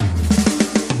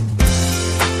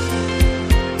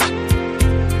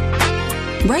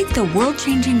Write the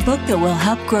world-changing book that will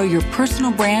help grow your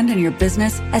personal brand and your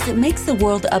business as it makes the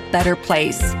world a better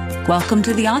place. Welcome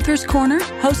to the Author's Corner,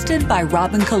 hosted by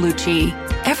Robin Colucci.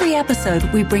 Every episode,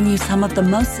 we bring you some of the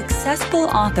most successful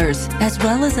authors, as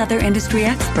well as other industry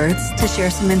experts, to share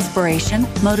some inspiration,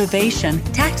 motivation,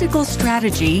 tactical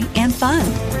strategy, and fun.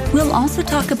 We'll also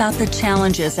talk about the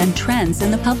challenges and trends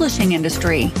in the publishing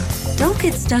industry. Don't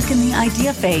get stuck in the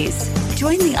idea phase.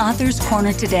 Join the Author's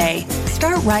Corner today.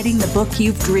 Start writing the book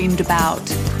you've dreamed about.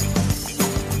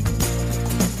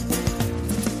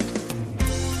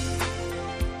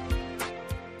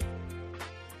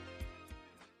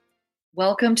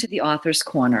 Welcome to the Author's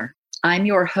Corner. I'm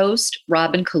your host,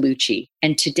 Robin Colucci,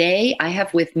 and today I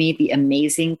have with me the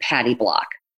amazing Patty Block.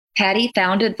 Patty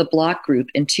founded the Block Group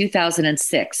in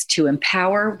 2006 to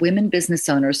empower women business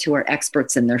owners who are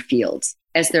experts in their fields.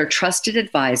 As their trusted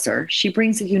advisor, she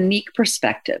brings a unique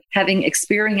perspective, having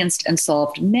experienced and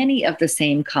solved many of the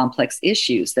same complex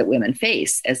issues that women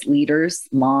face as leaders,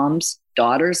 moms,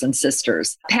 daughters, and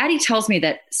sisters. Patty tells me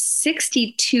that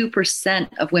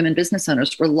 62% of women business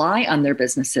owners rely on their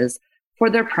businesses for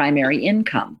their primary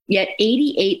income. Yet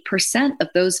 88% of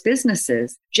those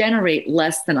businesses generate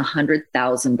less than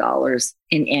 $100,000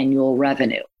 in annual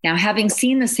revenue. Now, having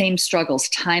seen the same struggles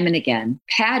time and again,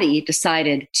 Patty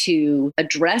decided to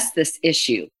address this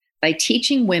issue by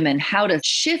teaching women how to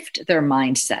shift their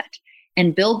mindset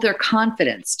and build their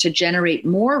confidence to generate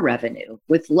more revenue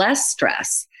with less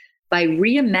stress by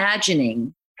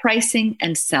reimagining pricing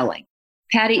and selling.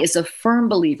 Patty is a firm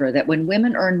believer that when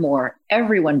women earn more,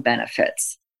 everyone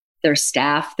benefits: their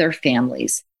staff, their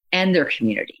families, and their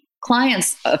community.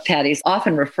 Clients of Patty's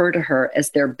often refer to her as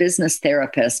their business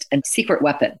therapist and secret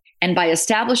weapon. And by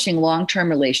establishing long-term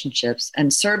relationships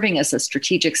and serving as a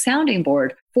strategic sounding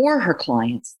board for her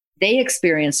clients, they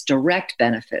experience direct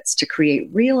benefits to create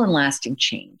real and lasting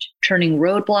change, turning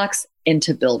roadblocks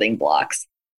into building blocks.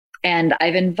 And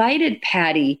I've invited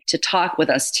Patty to talk with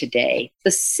us today,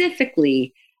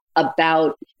 specifically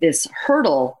about this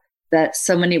hurdle that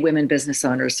so many women business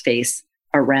owners face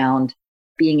around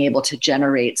being able to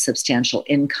generate substantial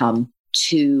income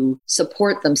to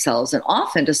support themselves, and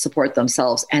often to support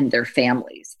themselves and their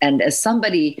families. And as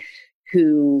somebody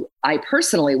who, I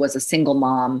personally was a single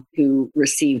mom who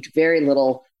received very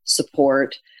little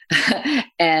support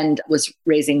and was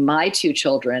raising my two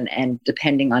children and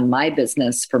depending on my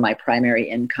business for my primary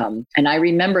income. And I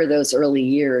remember those early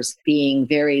years being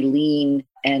very lean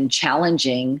and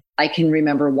challenging. I can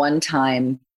remember one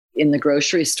time in the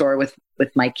grocery store with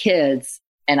my kids,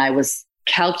 and I was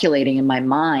calculating in my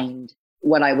mind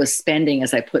what I was spending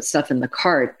as I put stuff in the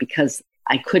cart, because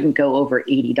I couldn't go over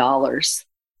 $80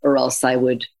 or else I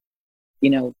would,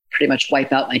 pretty much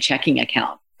wipe out my checking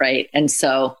account, right? And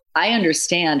so I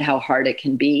understand how hard it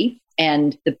can be.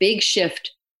 And the big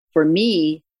shift for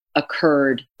me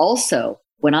occurred also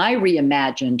when I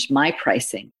reimagined my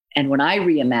pricing and when I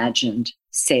reimagined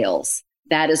sales.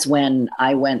 That is when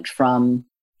I went from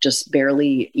just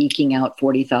barely eking out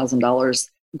 $40,000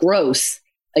 gross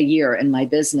a year in my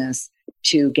business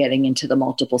to getting into the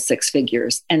multiple six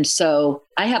figures. And so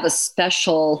I have a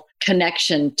special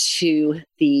connection to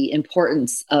the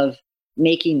importance of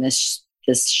making this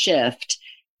shift.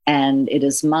 And it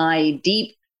is my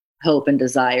deep hope and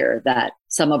desire that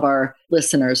some of our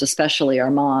listeners, especially our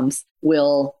moms,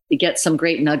 will get some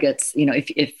great nuggets.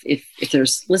 If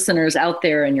there's listeners out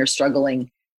there and you're struggling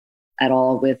at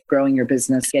all with growing your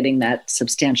business, getting that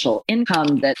substantial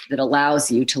income that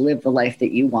allows you to live the life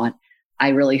that you want, I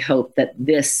really hope that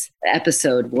this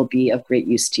episode will be of great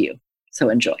use to you. So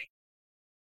enjoy.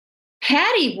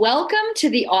 Patty, welcome to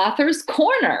the Author's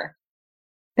Corner.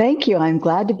 Thank you. I'm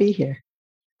glad to be here.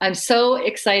 I'm so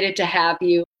excited to have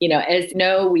you. As you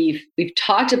know, we've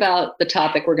talked about the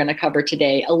topic we're going to cover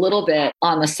today a little bit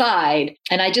on the side.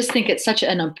 And I just think it's such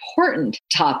an important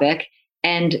topic,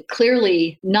 and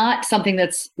clearly not something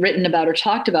that's written about or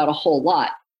talked about a whole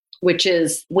lot, which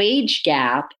is wage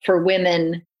gap for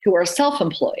women who are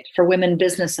self-employed, for women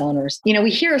business owners.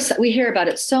 We hear about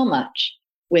it so much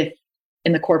in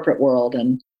the corporate world,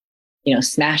 and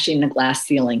smashing the glass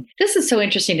ceiling. This is so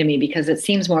interesting to me because it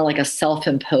seems more like a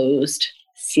self-imposed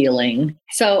ceiling.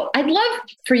 So I'd love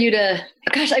for you to,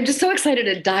 I'm just so excited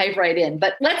to dive right in,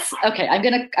 but I'm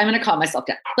going to calm myself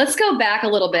down. Let's go back a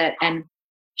little bit and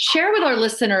share with our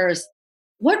listeners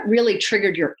what really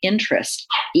triggered your interest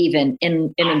even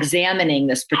in examining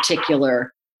this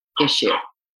particular issue.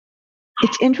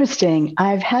 It's interesting.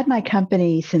 I've had my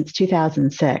company since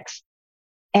 2006,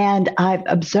 and I've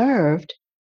observed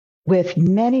with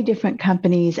many different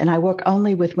companies, and I work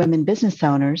only with women business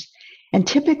owners, and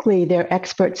typically they're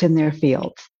experts in their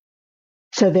fields.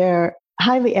 So they're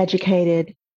highly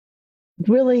educated,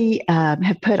 really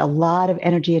have put a lot of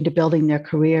energy into building their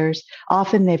careers.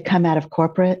 Often they've come out of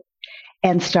corporate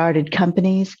and started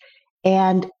companies.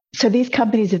 And so these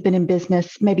companies have been in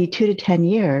business maybe 2 to 10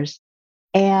 years.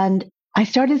 And I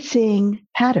started seeing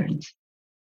patterns.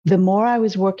 The more I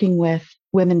was working with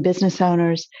women business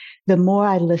owners, the more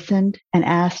I listened and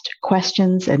asked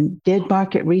questions and did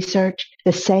market research,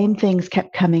 the same things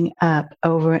kept coming up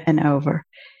over and over.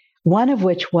 One of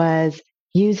which was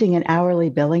using an hourly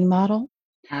billing model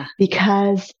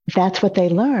because that's what they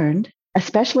learned,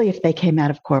 especially if they came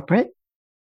out of corporate.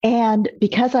 And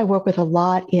because I work with a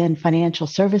lot in financial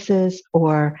services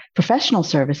or professional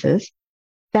services,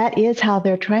 that is how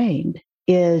they're trained,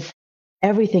 is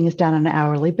everything is done on an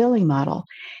hourly billing model.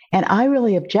 And I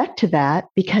really object to that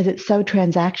because it's so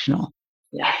transactional.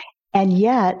 Yeah. And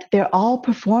yet they're all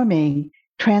performing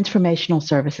transformational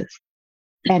services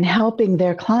and helping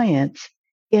their clients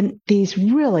in these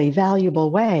really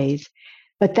valuable ways,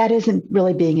 but that isn't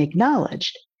really being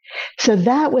acknowledged. So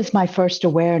that was my first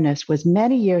awareness, was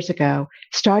many years ago,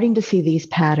 starting to see these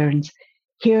patterns,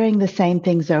 hearing the same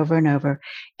things over and over.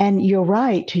 And you're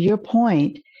right, to your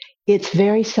point, it's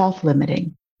very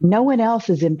self-limiting. No one else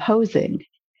is imposing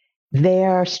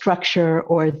their structure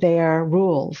or their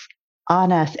rules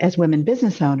on us as women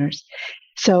business owners.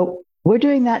 So we're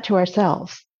doing that to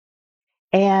ourselves.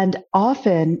 And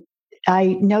often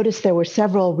I noticed there were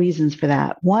several reasons for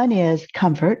that. One is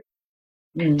comfort.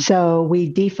 So we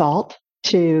default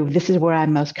to this is where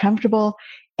I'm most comfortable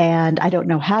and I don't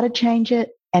know how to change it.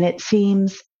 And it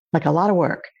seems like a lot of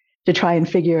work to try and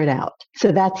figure it out.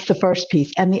 So that's the first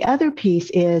piece. And the other piece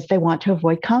is they want to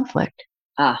avoid conflict.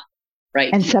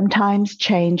 Right. And sometimes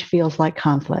change feels like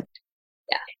conflict.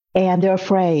 Yeah. And they're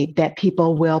afraid that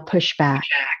people will push back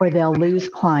or they'll lose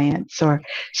clients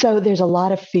so there's a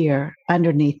lot of fear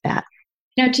underneath that.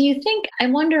 Now,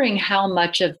 I'm wondering how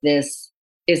much of this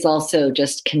is also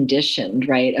just conditioned,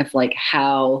 right? Of like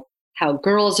how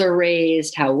girls are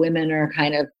raised, how women are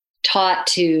kind of taught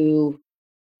to,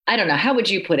 I don't know, how would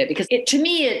you put it? Because to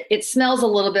me, it smells a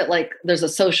little bit like there's a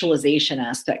socialization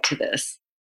aspect to this.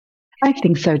 I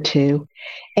think so too.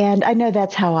 And I know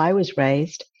that's how I was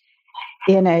raised,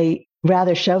 in a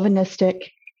rather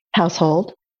chauvinistic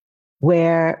household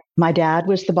where my dad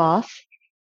was the boss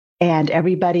and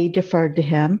everybody deferred to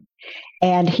him.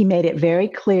 And he made it very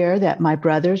clear that my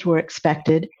brothers were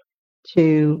expected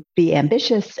to be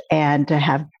ambitious and to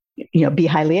have, be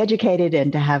highly educated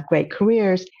and to have great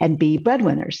careers and be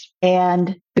breadwinners.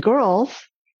 And the girls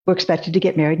were expected to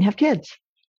get married and have kids.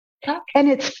 Okay. And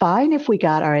it's fine if we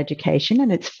got our education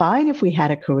and it's fine if we had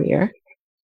a career.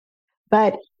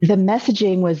 But the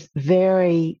messaging was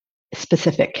very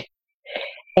specific.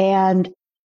 And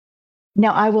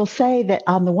now I will say that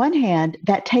on the one hand,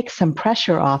 that takes some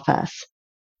pressure off us.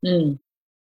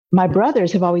 My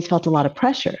brothers have always felt a lot of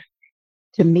pressure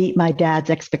to meet my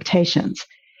dad's expectations,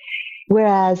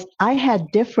 whereas I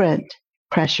had different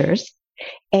pressures.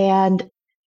 And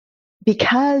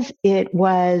because it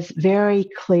was very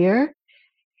clear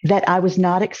that I was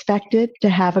not expected to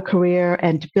have a career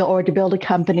and to build a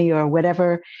company or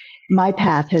whatever my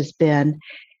path has been,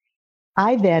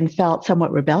 I then felt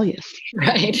somewhat rebellious.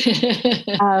 Right.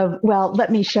 Well,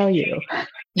 let me show you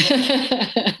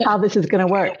how this is going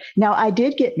to work. Now, I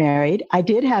did get married, I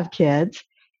did have kids,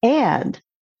 and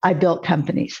I built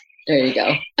companies. There you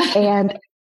go. And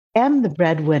am the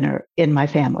breadwinner in my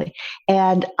family.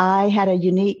 And I had a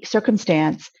unique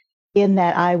circumstance in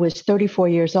that I was 34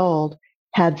 years old,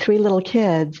 had 3 little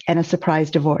kids, and a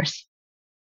surprise divorce.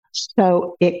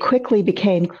 So it quickly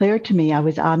became clear to me I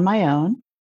was on my own.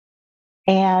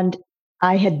 And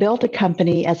I had built a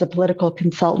company as a political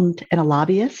consultant and a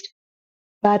lobbyist,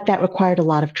 but that required a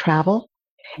lot of travel.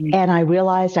 And I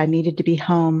realized I needed to be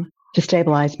home to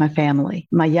stabilize my family.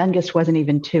 My youngest wasn't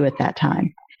even 2 at that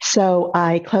time. So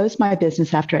I closed my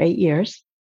business after 8 years.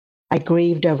 I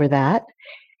grieved over that.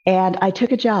 And I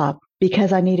took a job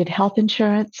because I needed health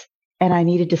insurance and I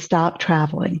needed to stop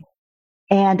traveling.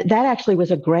 And that actually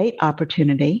was a great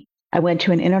opportunity. I went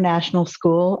to an international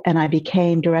school and I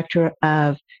became director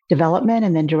of development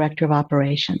and then director of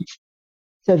operations.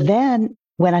 So then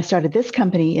when I started this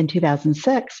company in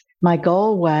 2006, my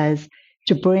goal was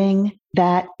to bring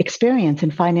that experience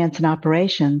in finance and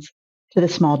operations to the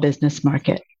small business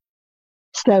market.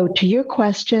 So to your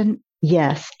question,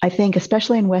 yes, I think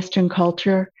especially in Western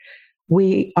culture,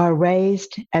 we are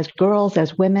raised as girls,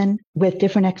 as women, with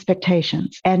different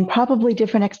expectations and probably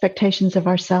different expectations of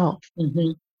ourselves.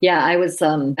 Mm-hmm. Yeah,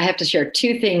 I have to share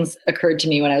 2 things occurred to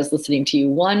me when I was listening to you.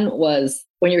 One was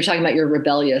when you were talking about your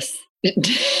rebellious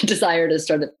desire to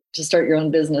start to start your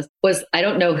own business was, I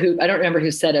don't remember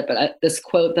who said it, but this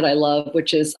quote that I love,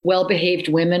 which is, well-behaved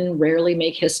women rarely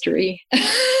make history.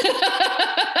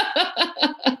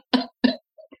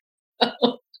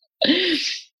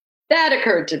 That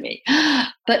occurred to me.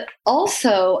 But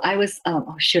also I was,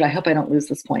 oh shoot, I hope I don't lose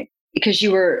this point, because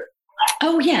you were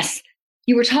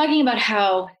talking about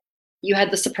how you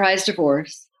had the surprise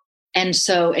divorce. And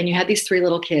you had these 3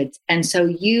 little kids. And so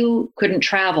you couldn't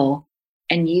travel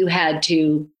and you had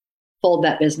to fold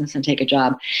that business and take a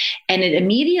job. And it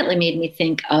immediately made me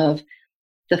think of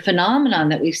the phenomenon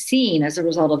that we've seen as a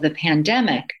result of the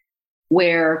pandemic,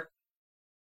 where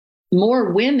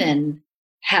more women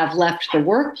have left the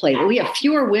workplace. We have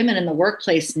fewer women in the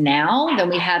workplace now than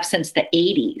we have since the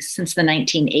 80s, since the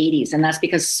 1980s. And that's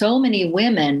because so many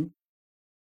women,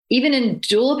 even in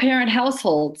dual parent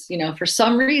households, for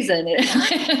some reason,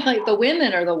 like the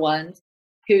women are the ones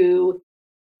who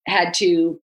had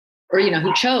to, or,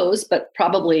 who chose, but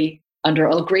probably under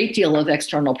a great deal of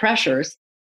external pressures,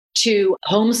 to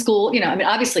homeschool.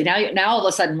 Obviously now all of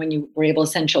a sudden, when you were able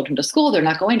to send children to school, they're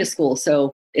not going to school.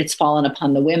 So it's fallen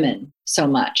upon the women so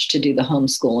much to do the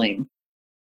homeschooling.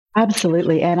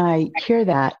 Absolutely. And I hear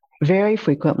that very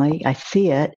frequently. I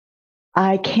see it.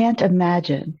 I can't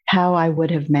imagine how I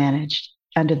would have managed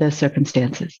under those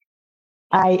circumstances.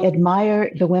 I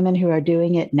admire the women who are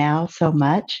doing it now so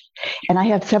much. And I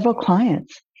have several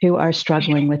clients who are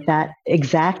struggling with that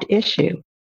exact issue.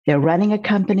 They're running a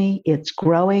company, it's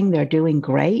growing, they're doing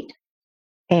great,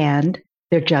 and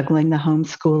they're juggling the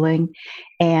homeschooling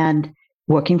and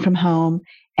working from home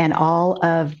and all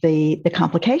of the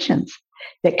complications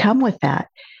that come with that.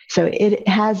 So it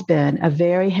has been a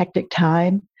very hectic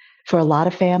time for a lot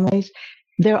of families.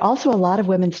 There are also a lot of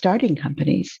women starting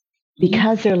companies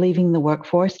because they're leaving the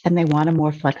workforce and they want a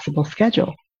more flexible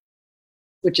schedule.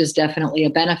 Which is definitely a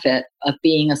benefit of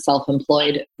being a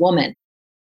self-employed woman.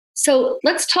 So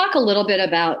let's talk a little bit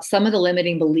about some of the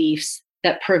limiting beliefs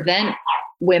that prevent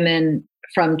women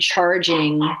from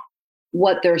charging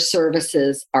what their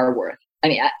services are worth. I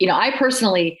mean, I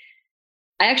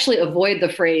actually avoid the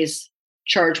phrase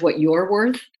charge what you're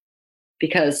worth,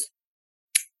 because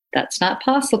that's not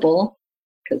possible,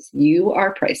 because you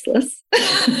are priceless,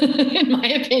 in my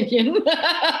opinion.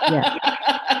 Yeah.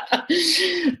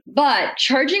 But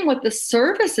charging what the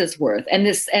service is worth,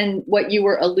 and what you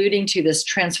were alluding to, this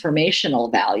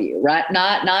transformational value, right?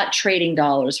 Not trading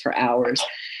dollars for hours.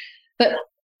 But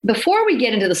before we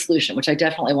get into the solution, which I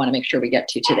definitely want to make sure we get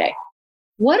to today,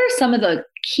 what are some of the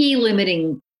key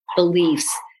limiting beliefs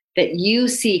that you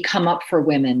see come up for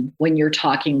women when you're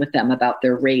talking with them about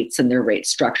their rates and their rate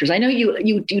structures? I know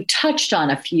you touched on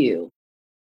a few,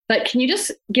 but can you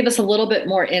just give us a little bit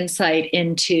more insight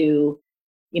into,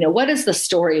 what is the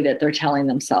story that they're telling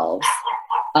themselves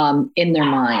in their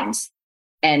minds?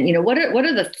 And, what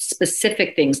are the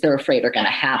specific things they're afraid are going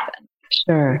to happen?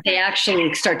 Sure. They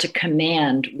actually start to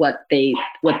command what they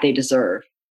deserve.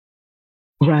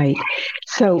 Right.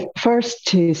 So first,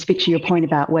 to speak to your point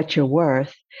about what you're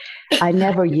worth, I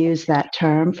never use that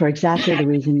term for exactly the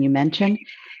reason you mentioned,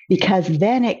 because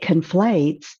then it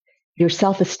conflates your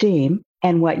self-esteem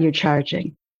and what you're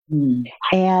charging.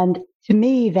 And to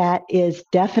me, that is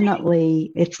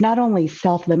definitely, it's not only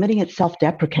self-limiting, it's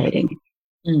self-deprecating.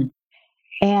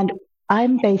 And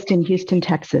I'm based in Houston,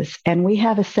 Texas, and we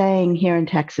have a saying here in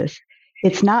Texas,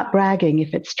 it's not bragging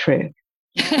if it's true.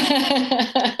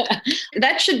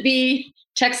 That should be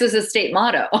Texas's state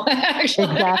motto,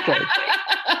 actually.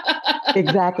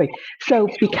 Exactly. So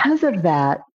because of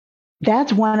that,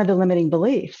 that's one of the limiting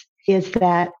beliefs, is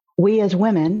that we as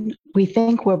women, we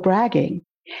think we're bragging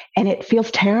and it feels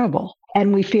terrible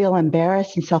and we feel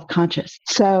embarrassed and self-conscious.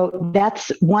 So that's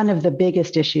one of the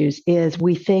biggest issues, is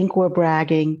we think we're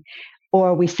bragging,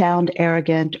 or we sound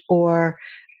arrogant, or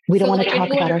we don't want to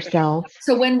talk about ourselves.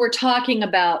 So when we're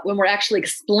actually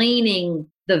explaining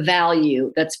the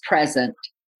value that's present,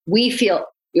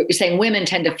 you're saying women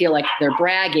tend to feel like they're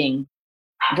bragging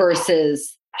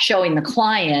versus showing the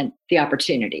client the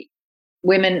opportunity.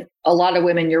 A lot of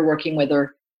women you're working with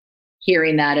are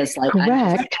hearing that as like,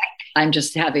 correct. I'm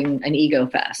just having an ego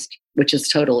fest, which is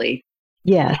totally.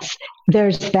 Yes,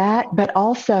 there's that. But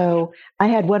also, I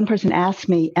had one person ask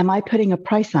me, am I putting a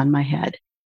price on my head?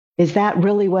 Is that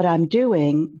really what I'm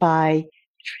doing by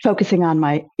focusing on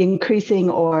my increasing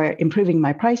or improving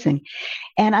my pricing?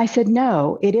 And I said,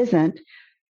 no, it isn't.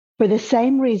 For the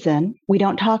same reason, we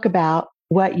don't talk about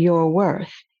what you're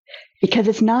worth, because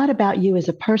it's not about you as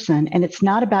a person and it's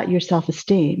not about your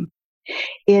self-esteem.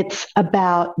 It's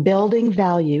about building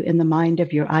value in the mind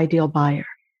of your ideal buyer.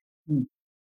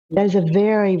 That is a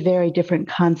very, very different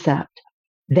concept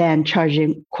than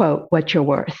charging, quote, what you're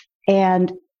worth.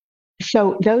 And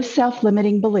so those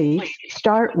self-limiting beliefs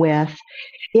start with,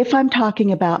 if I'm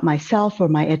talking about myself or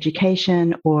my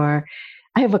education, or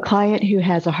I have a client who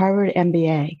has a Harvard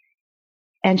MBA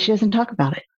and she doesn't talk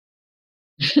about it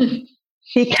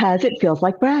because it feels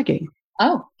like bragging.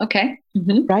 Oh, okay.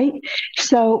 Right?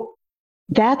 So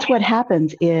that's what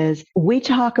happens is we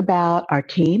talk about our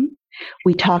team.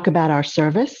 We talk about our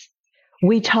service.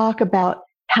 We talk about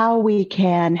how we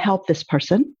can help this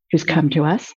person who's come to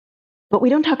us, but we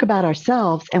don't talk about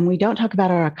ourselves and we don't talk about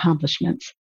our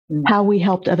accomplishments, how we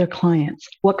helped other clients,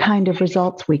 what kind of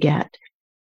results we get,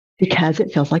 because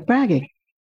it feels like bragging.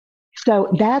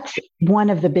 So that's one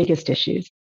of the biggest issues.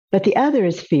 But the other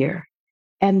is fear.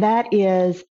 And that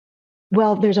is,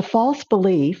 well, there's a false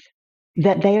belief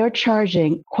that they are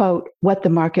charging, quote, what the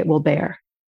market will bear.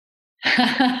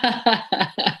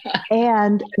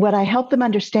 And what I help them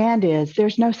understand is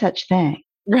there's no such thing.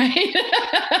 Right.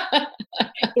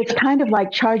 It's kind of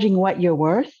like charging what you're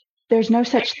worth. There's no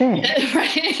such thing.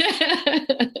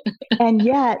 Right. And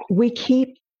yet we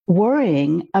keep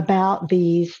worrying about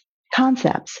these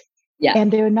concepts. Yeah.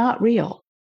 And they're not real.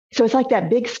 So it's like that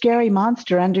big scary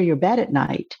monster under your bed at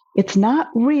night. It's not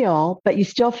real, but you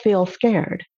still feel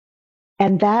scared.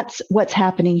 And that's what's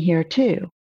happening here too.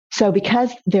 So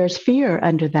because there's fear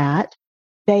under that,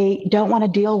 they don't want to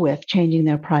deal with changing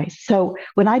their price. So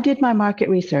when I did my market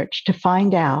research to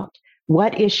find out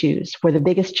what issues were the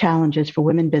biggest challenges for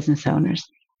women business owners,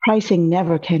 pricing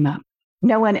never came up.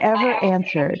 No one ever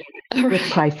answered with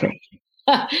pricing.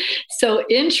 So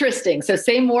interesting. So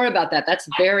say more about that. That's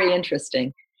very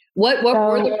interesting. What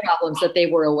were the problems that they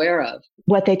were aware of?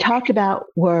 What they talked about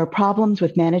were problems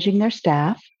with managing their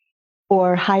staff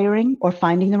or hiring or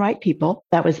finding the right people.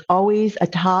 That was always a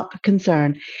top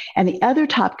concern. And the other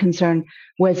top concern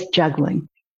was juggling.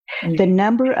 The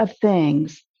number of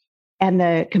things and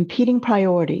the competing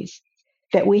priorities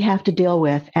that we have to deal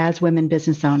with as women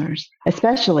business owners,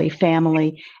 especially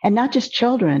family, and not just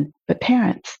children, but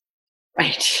parents.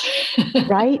 Right.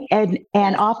 Right.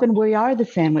 And often we are the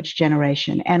sandwich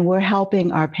generation and we're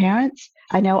helping our parents.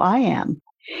 I know I am.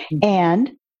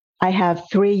 And I have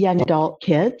 3 young adult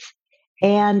kids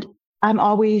and I'm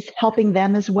always helping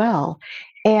them as well.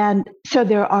 And so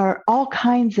there are all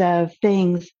kinds of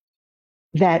things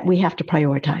that we have to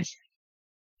prioritize.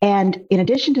 And in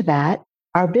addition to that,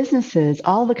 our businesses,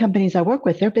 all the companies I work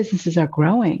with, their businesses are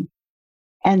growing.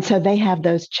 And so they have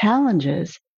those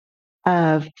challenges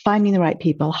of finding the right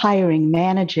people, hiring,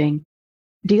 managing,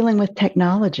 dealing with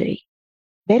technology.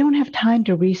 They don't have time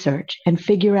to research and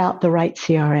figure out the right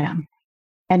CRM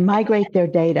and migrate their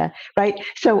data, right?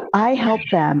 So I help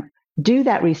them do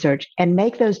that research and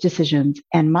make those decisions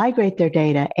and migrate their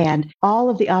data and all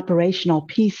of the operational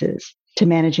pieces to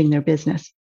managing their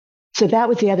business. So that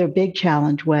was the other big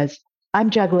challenge was I'm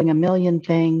juggling a million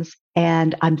things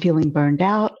and I'm feeling burned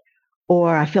out,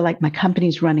 or I feel like my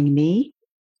company's running me.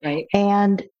 Right.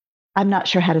 And I'm not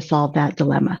sure how to solve that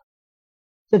dilemma.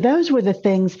 So those were the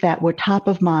things that were top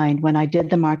of mind when I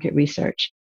did the market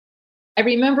research. I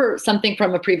remember something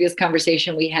from a previous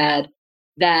conversation we had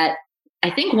that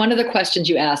I think one of the questions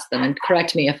you asked them, and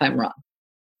correct me if I'm wrong,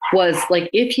 was like,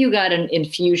 if you got an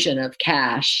infusion of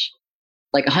cash,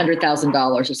 like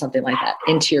 $100,000 or something like that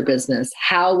into your business,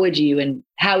 how would you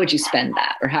spend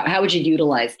that? Or how would you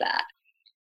utilize that?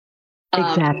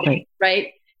 Exactly.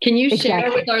 Right. Can you share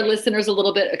Exactly. with our listeners a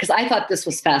little bit? Because I thought this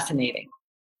was fascinating.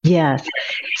 Yes.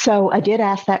 So I did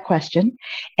ask that question.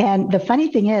 And the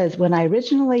funny thing is, when I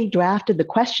originally drafted the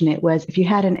question, it was if you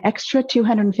had an extra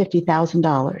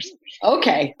 $250,000.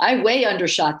 Okay. I way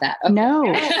undershot that. Okay.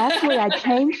 No, actually, I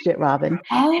changed it, Robin,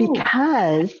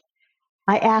 because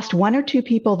I asked 1 or 2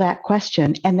 people that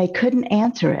question and they couldn't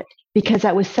answer it because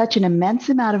that was such an immense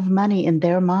amount of money in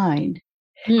their mind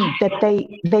that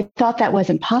they thought that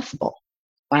wasn't possible.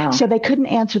 Wow. So they couldn't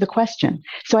answer the question.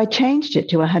 So I changed it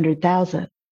to 100,000.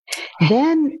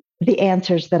 Then the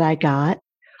answers that I got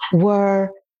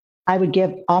were I would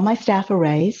give all my staff a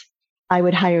raise. I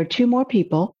would hire 2 more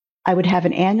people. I would have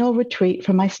an annual retreat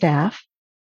for my staff.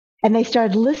 And they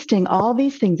started listing all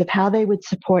these things of how they would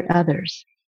support others.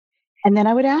 And then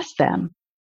I would ask them,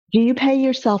 do you pay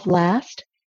yourself last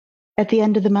at the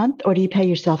end of the month or do you pay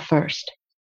yourself first?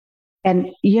 And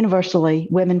universally,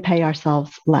 women pay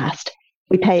ourselves last.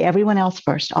 We pay everyone else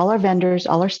first, all our vendors,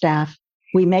 all our staff.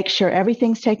 We make sure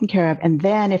everything's taken care of. And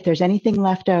then if there's anything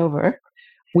left over,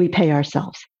 we pay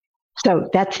ourselves. So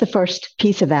that's the first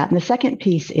piece of that. And the second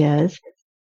piece is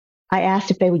I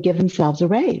asked if they would give themselves a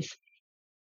raise.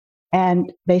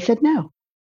 And they said no.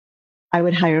 I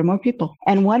would hire more people.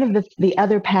 And one of the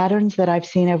other patterns that I've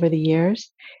seen over the years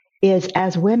is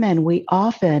as women, we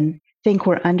often think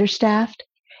we're understaffed.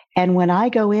 And when I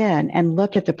go in and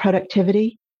look at the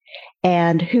productivity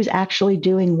and who's actually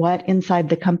doing what inside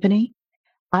the company,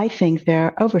 I think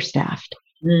they're overstaffed.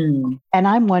 And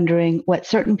I'm wondering what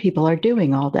certain people are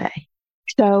doing all day.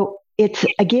 So it's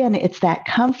that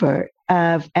comfort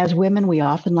of, as women, we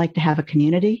often like to have a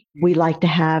community. We like to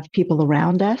have people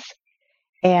around us.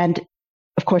 And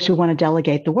of course, we want to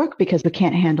delegate the work because we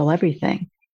can't handle everything.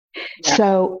 Yeah.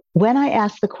 So when I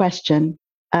asked the question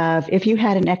of, if you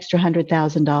had an extra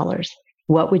 $100,000,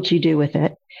 what would you do with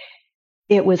it?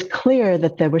 It was clear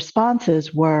that the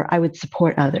responses were, I would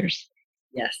support others.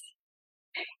 Yes.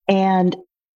 And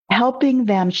helping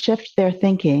them shift their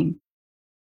thinking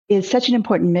is such an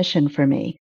important mission for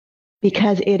me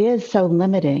because it is so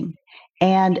limiting.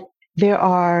 And there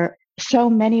are so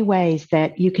many ways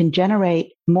that you can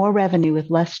generate more revenue with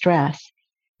less stress,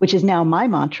 which is now my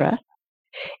mantra,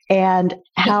 and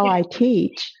how I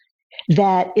teach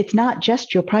that it's not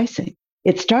just your pricing.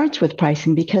 It starts with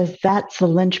pricing because that's the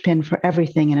linchpin for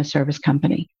everything in a service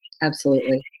company.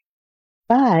 Absolutely.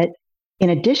 But in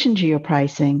addition to your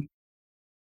pricing,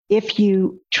 if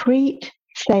you treat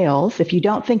sales, if you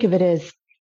don't think of it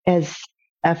as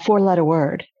a 4-letter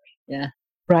word,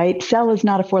 right? Sell is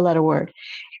not a 4-letter word.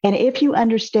 And if you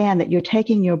understand that you're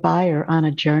taking your buyer on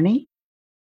a journey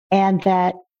and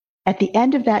that at the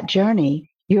end of that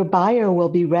journey, your buyer will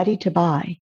be ready to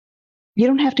buy, you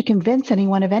don't have to convince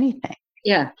anyone of anything.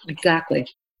 Yeah, exactly.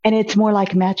 And it's more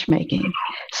like matchmaking.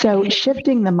 So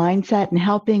shifting the mindset and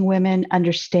helping women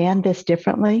understand this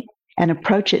differently and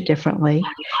approach it differently,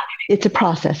 it's a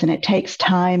process and it takes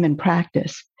time and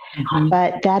practice.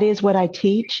 But that is what I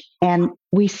teach, and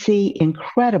we see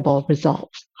incredible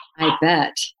results. I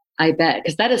bet,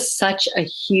 because that is such a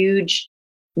huge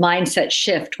mindset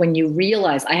shift when you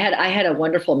realize. I had a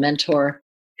wonderful mentor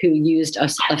who used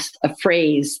a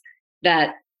phrase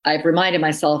that I've reminded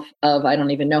myself of, I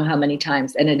don't even know how many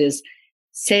times, and it is,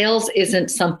 sales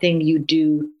isn't something you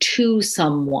do to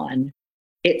someone,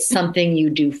 it's something you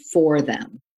do for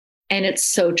them. And it's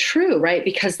so true, right?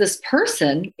 Because this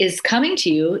person is coming to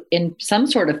you in some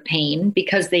sort of pain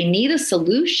because they need a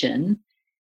solution.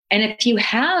 And if you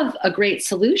have a great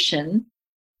solution,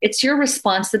 it's your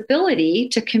responsibility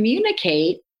to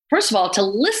communicate, first of all, to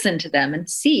listen to them and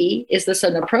see, is this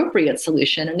an appropriate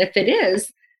solution? And if it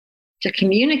is, to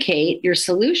communicate your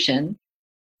solution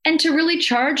and to really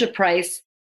charge a price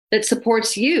that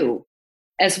supports you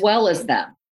as well as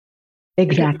them.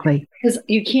 Exactly. Because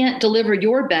you can't deliver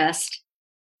your best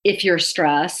if you're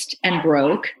stressed and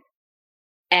broke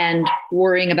and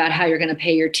worrying about how you're going to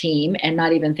pay your team and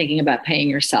not even thinking about paying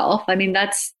yourself. I mean,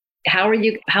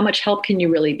 how much help can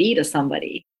you really be to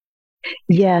somebody?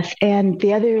 Yes. And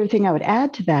the other thing I would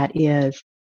add to that is,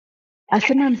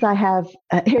 sometimes I have,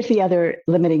 here's the other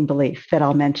limiting belief that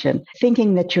I'll mention,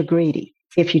 thinking that you're greedy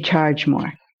if you charge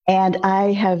more. And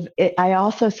I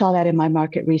also saw that in my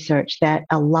market research, that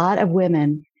a lot of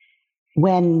women,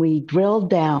 when we drilled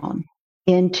down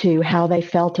into how they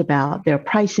felt about their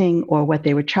pricing or what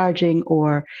they were charging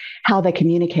or how they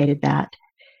communicated that,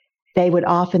 they would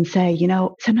often say,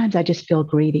 sometimes I just feel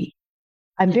greedy.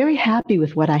 I'm very happy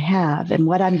with what I have and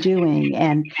what I'm doing,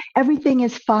 and everything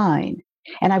is fine.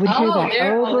 And I would hear that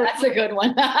over. Oh, that's a good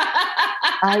one.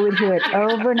 I would hear it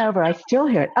over and over. I still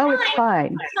hear it. Oh, it's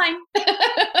fine. It's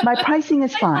fine. My pricing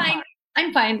is fine.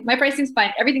 I'm fine. My pricing's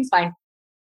fine. Everything's fine.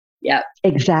 Yeah.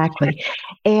 Exactly.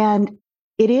 And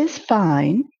it is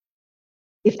fine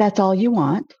if that's all you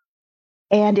want.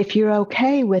 And if you're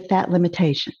okay with that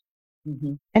limitation.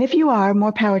 And if you are,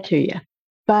 more power to you.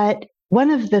 But one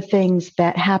of the things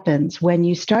that happens when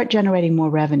you start generating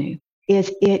more revenue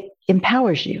is it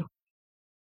empowers you.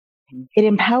 It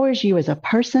empowers you as a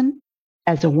person,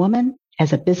 as a woman,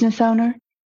 as a business owner,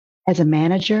 as a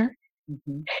manager.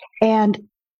 And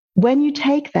when you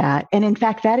take that, and in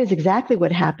fact, that is exactly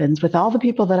what happens with all the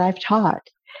people that I've taught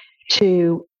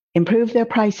to improve their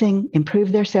pricing,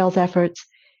 improve their sales efforts,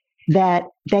 that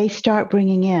they start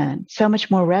bringing in so much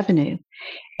more revenue.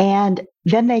 And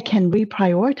then they can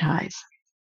reprioritize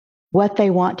what they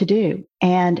want to do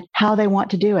and how they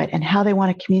want to do it and how they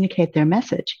want to communicate their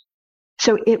message.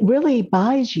 So it really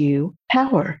buys you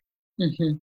power.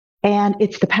 And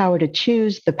it's the power to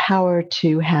choose, the power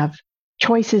to have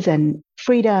choices and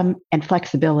freedom and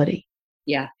flexibility.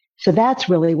 Yeah. So that's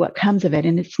really what comes of it.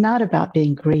 And it's not about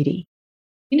being greedy.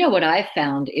 What I've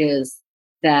found is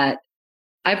that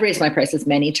I've raised my prices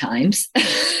many times.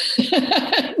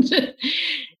 They're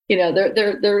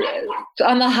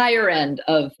on the higher end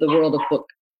of the world of book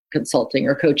consulting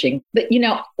or coaching. But,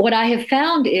 what I have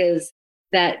found is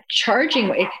that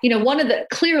charging,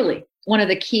 clearly one of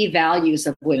the key values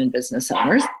of women business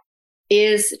owners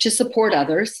is to support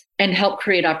others and help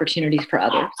create opportunities for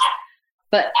others.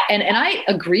 But, and I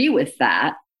agree with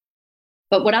that.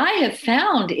 But what I have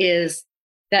found is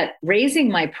that raising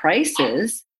my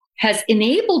prices has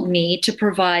enabled me to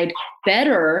provide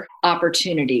better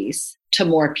opportunities to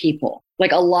more people,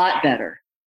 like a lot better.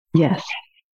 Yes.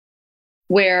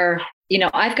 Where,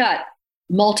 I've got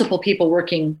multiple people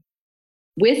working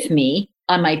with me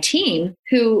on my team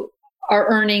who are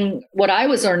earning what I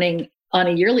was earning on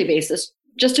a yearly basis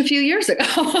just a few years ago.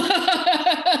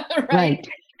 Right.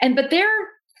 But they're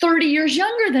 30 years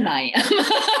younger than I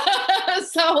am.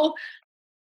 So,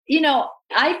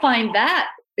 I find that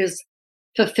is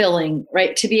fulfilling,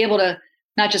 right? To be able to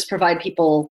not just provide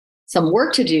people some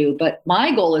work to do, but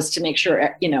my goal is to make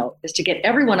sure, is to get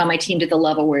everyone on my team to the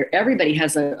level where everybody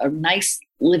has a nice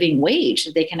living wage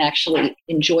that they can actually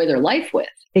enjoy their life with.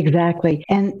 Exactly.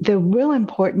 And the real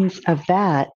importance of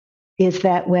that is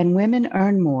that when women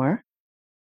earn more,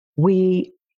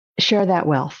 we share that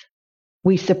wealth.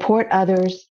 We support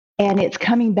others, and it's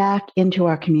coming back into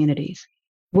our communities.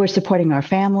 We're supporting our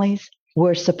families.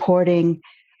 We're supporting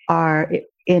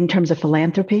in terms of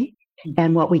philanthropy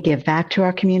and what we give back to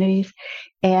our communities.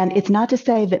 And it's not to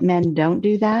say that men don't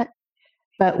do that,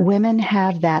 but women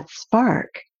have that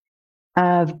spark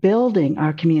of building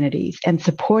our communities and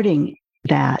supporting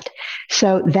that.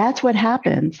 So that's what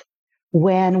happens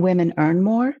when women earn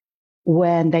more,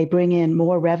 when they bring in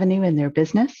more revenue in their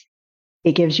business.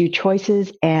 It gives you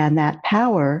choices and that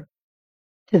power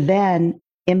to then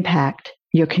impact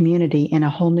your community in a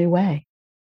whole new way.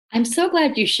 I'm so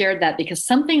glad you shared that, because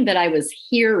something that I was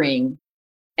hearing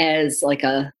as like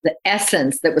the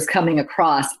essence that was coming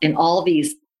across in all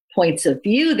these points of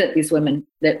view that these women,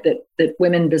 that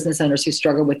women business owners who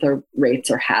struggle with their rates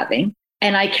are having.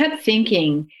 And I kept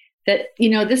thinking that,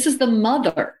 this is the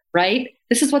mother, right?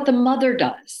 This is what the mother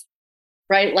does,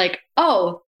 right? Like,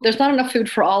 oh, there's not enough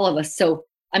food for all of us, so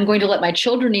I'm going to let my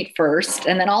children eat first,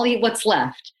 and then I'll eat what's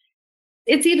left.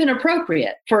 It's even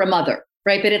appropriate for a mother,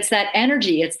 right? But it's that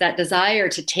energy, it's that desire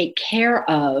to take care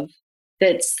of,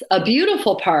 that's a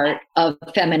beautiful part of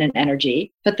feminine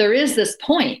energy. But there is this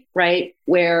point, right,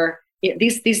 where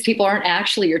these people aren't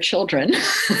actually your children.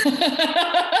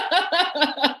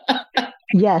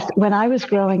 Yes. When I was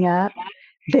growing up,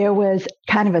 there was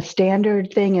kind of a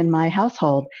standard thing in my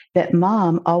household that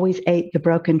mom always ate the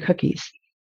broken cookies.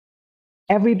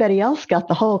 Everybody else got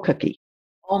the whole cookie.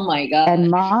 Oh my God.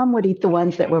 And mom would eat the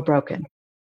ones that were broken.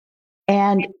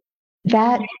 And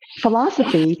that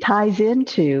philosophy ties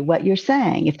into what you're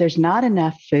saying. If there's not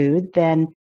enough food,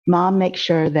 then mom makes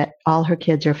sure that all her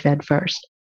kids are fed first.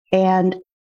 And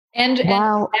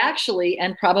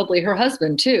probably her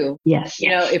husband too. Yes.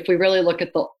 If we really look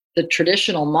at the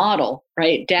traditional model,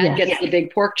 right? Dad gets the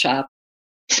big pork chop.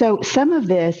 So some of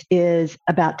this is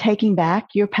about taking back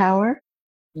your power,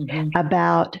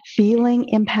 about feeling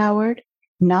empowered,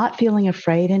 not feeling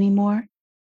afraid anymore.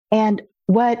 And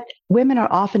what women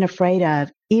are often afraid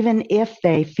of, even if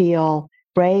they feel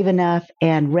brave enough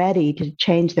and ready to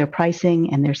change their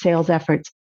pricing and their sales efforts,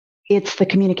 it's the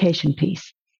communication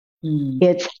piece.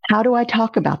 It's, how do I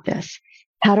talk about this?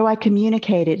 How do I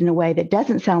communicate it in a way that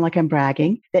doesn't sound like I'm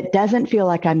bragging, that doesn't feel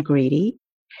like I'm greedy,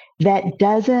 that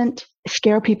doesn't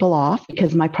scare people off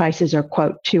because my prices are,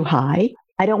 quote, too high.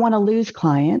 I don't want to lose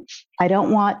clients. I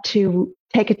don't want to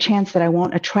take a chance that I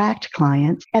won't attract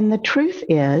clients. And the truth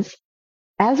is,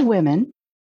 as women,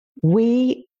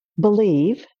 we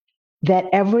believe that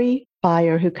every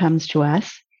buyer who comes to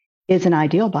us is an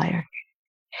ideal buyer.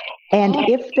 And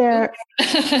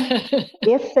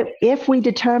if we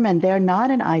determine they're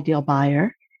not an ideal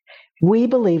buyer, we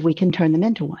believe we can turn them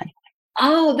into one.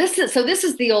 Oh, this is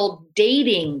the old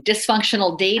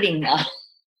dysfunctional dating model.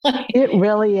 It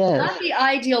really is. Not the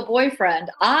ideal boyfriend.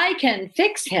 I can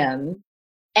fix him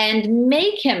and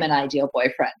make him an ideal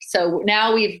boyfriend. So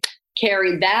now we've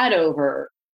carried that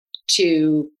over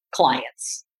to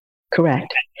clients.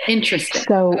 Correct. Interesting.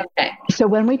 So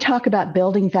when we talk about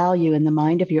building value in the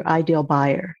mind of your ideal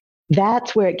buyer,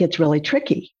 that's where it gets really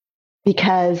tricky.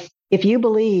 Because if you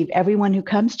believe everyone who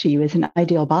comes to you is an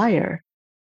ideal buyer,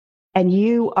 and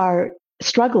you are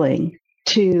struggling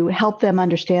to help them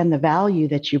understand the value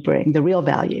that you bring, the real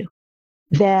value,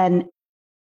 then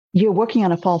you're working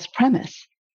on a false premise.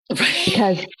 Right.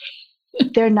 Because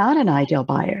they're not an ideal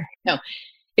buyer. No.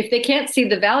 If they can't see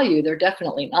the value, they're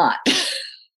definitely not.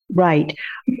 Right.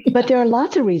 But there are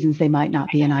lots of reasons they might not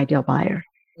be an ideal buyer.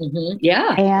 Mm-hmm.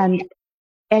 Yeah.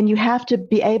 And you have to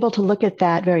be able to look at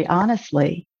that very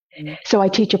honestly. Mm-hmm. So I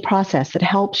teach a process that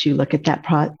helps you look at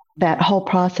that whole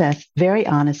process very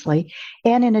honestly.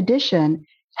 And in addition,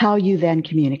 how you then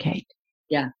communicate.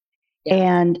 Yeah.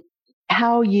 And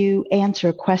how you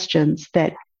answer questions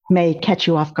that may catch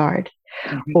you off guard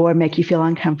or make you feel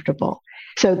uncomfortable.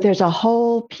 So there's a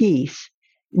whole piece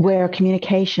where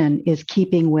communication is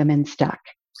keeping women stuck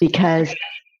because,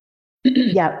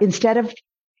 instead of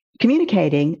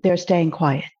communicating, they're staying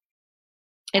quiet.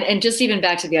 And just even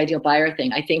back to the ideal buyer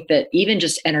thing, I think that even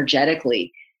just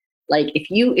energetically, like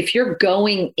if you're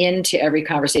going into every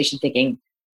conversation thinking,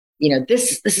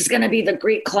 this is going to be the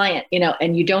great client,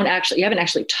 and you haven't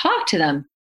actually talked to them,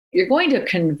 you're going to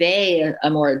convey a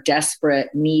more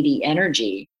desperate, needy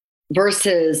energy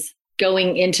versus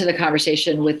going into the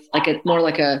conversation with more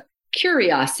like a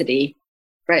curiosity,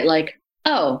 right? Like,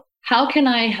 oh, how can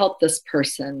I help this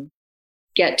person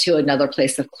get to another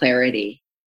place of clarity?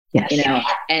 Yes.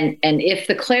 And if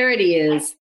the clarity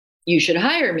is you should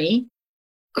hire me,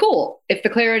 cool. If the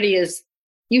clarity is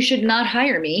you should not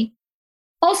hire me,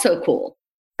 also cool,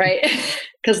 right?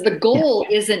 Because the goal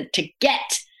isn't to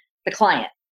get the client,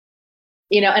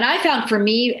 and I found for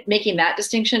me, making that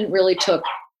distinction really took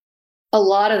a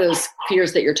lot of those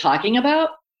fears that you're talking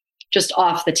about just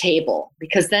off the table,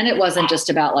 because then it wasn't just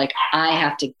about like, I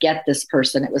have to get this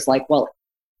person. It was like, well,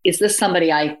 is this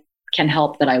somebody I can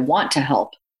help that I want to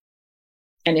help?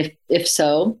 And if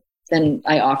so, then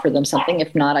I offer them something.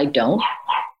 If not, I don't.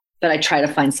 But I try to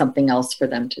find something else for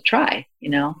them to try,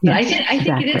 But Yes, I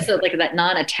think it is like that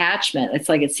non-attachment. It's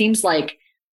like, it seems like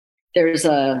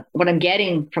what I'm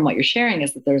getting from what you're sharing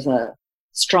is that there's a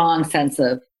strong sense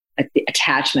of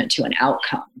attachment to an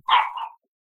outcome.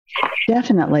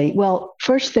 Definitely. Well,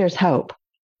 first there's hope.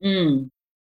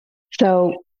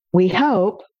 So we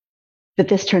hope that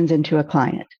this turns into a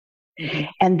client.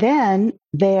 And then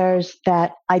there's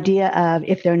that idea of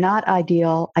if they're not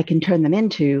ideal, I can turn them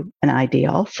into an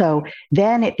ideal. So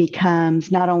then it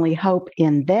becomes not only hope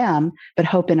in them, but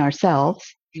hope in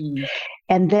ourselves.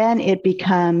 And then it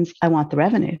becomes, I want the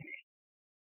revenue.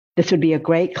 This would be a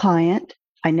great client.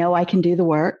 I know I can do the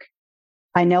work.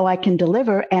 I know I can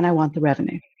deliver, and I want the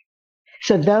revenue.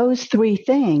 So those three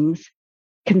things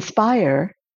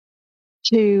conspire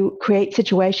to create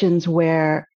situations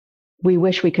where we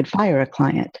wish we could fire a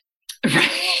client.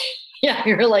 Right. Yeah,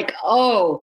 you're like,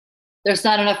 oh, there's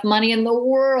not enough money in the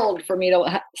world for me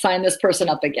to sign this person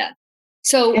up again.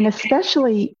 So, and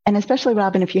especially,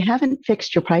 Robin, if you haven't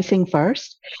fixed your pricing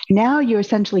first, now you're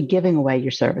essentially giving away your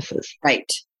services.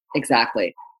 Right.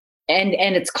 Exactly. And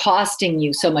it's costing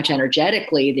you so much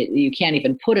energetically that you can't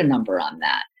even put a number on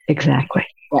that. Exactly.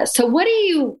 Yeah. So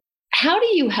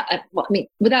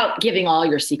without giving all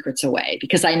your secrets away,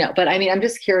 because I know, but I'm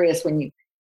just curious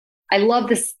I love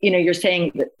this, you're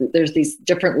saying that there's these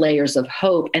different layers of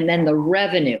hope and then the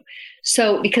revenue.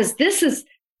 So, because this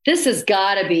has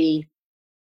got to be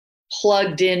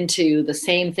plugged into the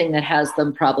same thing that has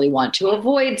them probably want to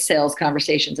avoid sales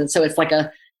conversations. And so it's like a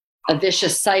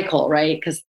vicious cycle, right?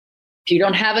 Because if you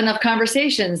don't have enough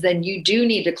conversations, then you do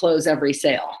need to close every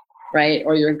sale, right?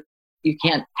 Or you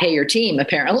can't pay your team,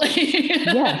 apparently.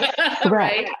 Yes,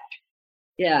 right.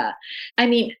 Yeah.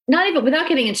 Not even without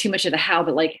getting into too much of the how,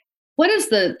 but like, what is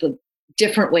the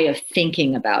different way of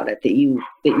thinking about it that you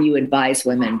advise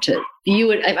women to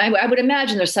view it? I would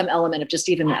imagine there's some element of just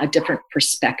even a different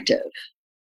perspective.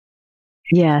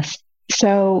 Yes.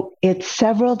 So it's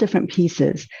several different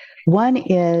pieces. One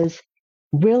is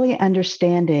really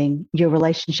understanding your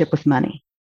relationship with money.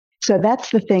 So that's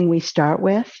the thing we start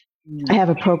with. I have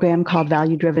a program called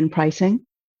Value-Driven Pricing.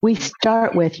 We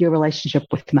start with your relationship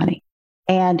with money.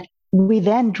 And we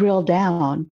then drill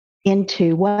down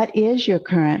into what is your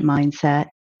current mindset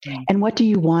and what do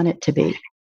you want it to be?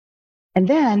 And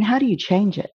then how do you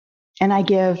change it? And I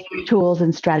give tools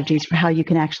and strategies for how you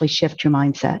can actually shift your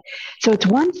mindset. So it's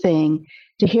one thing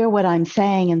to hear what I'm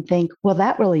saying and think, well,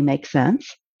 that really makes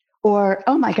sense. Or,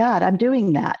 oh my God, I'm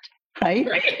doing that. Right?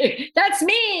 That's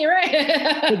me,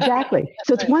 right? Exactly.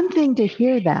 So it's one thing to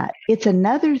hear that. It's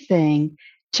another thing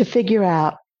to figure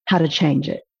out how to change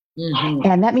it.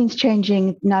 And that means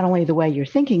changing not only the way you're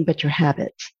thinking, but your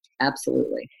habits.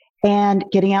 Absolutely. And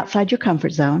getting outside your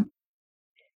comfort zone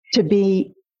to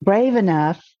be brave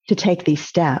enough to take these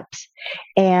steps.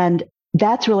 And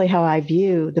that's really how I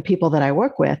view the people that I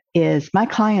work with is my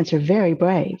clients are very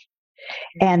brave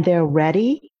and they're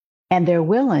ready and they're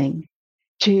willing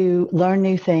to learn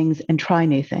new things and try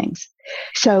new things.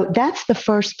 So that's the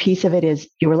first piece of it is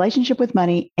your relationship with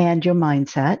money and your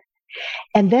mindset.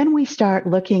 And then we start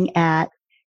looking at,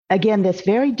 again, this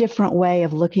very different way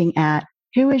of looking at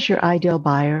who is your ideal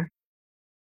buyer?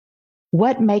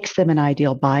 What makes them an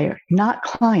ideal buyer? Not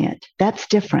client. That's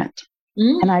different.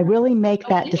 And I really make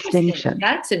that distinction.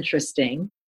 That's interesting.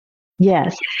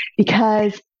 Yes,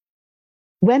 because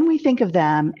when we think of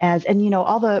them as, and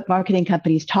all the marketing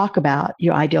companies talk about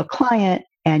your ideal client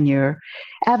and your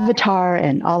avatar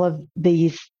and all of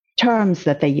these terms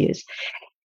that they use.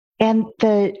 And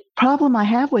the problem I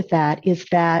have with that is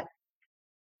that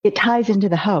it ties into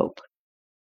the hope,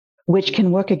 which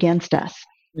can work against us.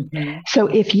 Mm-hmm. So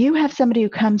if you have somebody who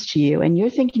comes to you and you're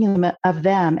thinking of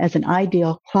them as an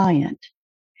ideal client,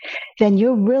 then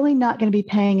you're really not going to be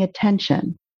paying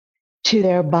attention to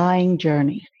their buying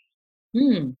journey.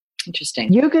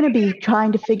 Interesting. You're going to be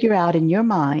trying to figure out in your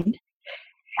mind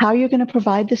how you're going to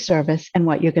provide the service and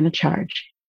what you're going to charge.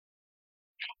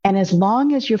 And as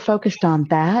long as you're focused on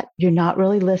that, you're not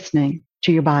really listening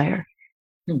to your buyer.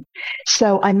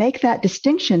 So I make that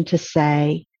distinction to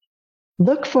say,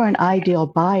 look for an ideal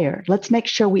buyer. Let's make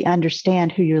sure we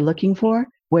understand who you're looking for,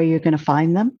 where you're going to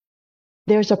find them.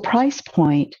 There's a price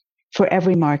point for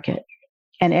every market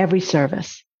and every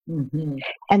service. Mm-hmm.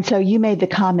 And so you made the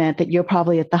comment that you're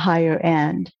probably at the higher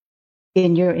end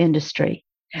in your industry,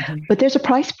 but there's a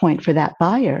price point for that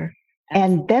buyer.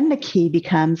 And then the key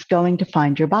becomes going to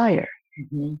find your buyer,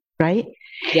 right?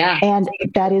 Yeah. And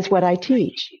that is what I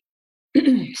teach.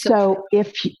 So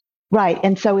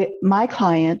my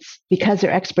clients, because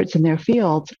they're experts in their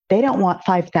fields, they don't want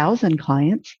 5,000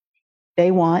 clients.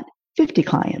 They want 50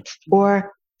 clients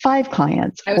or 5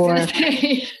 clients. I was going to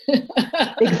say.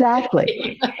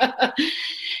 Exactly.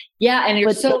 Yeah. And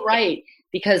you're so right.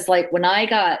 Because when I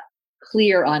got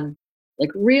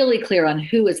really clear on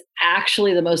who is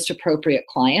actually the most appropriate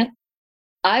client,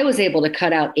 I was able to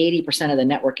cut out 80% of the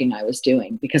networking I was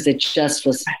doing because it just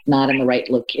was not in the right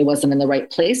look. It wasn't in the right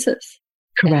places.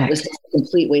 Correct. It was just a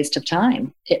complete waste of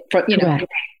time.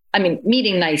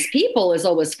 Meeting nice people is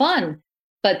always fun,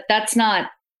 but that's not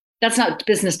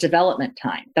business development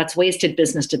time. That's wasted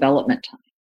business development time.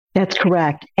 That's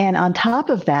correct. And on top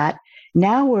of that,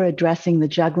 now we're addressing the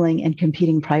juggling and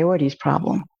competing priorities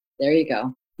problem. There you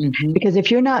go. Mm-hmm. Because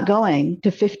if you're not going to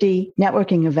 50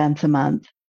 networking events a month,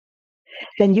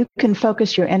 then you can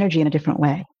focus your energy in a different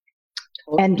way.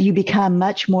 Totally. And you become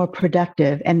much more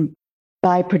productive. And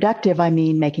by productive, I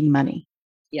mean making money.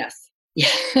 Yes.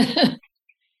 Yes.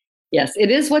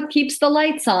 It is what keeps the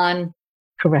lights on.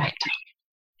 Correct.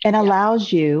 And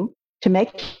allows you to make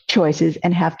choices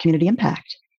and have community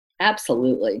impact.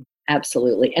 Absolutely.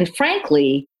 Absolutely. And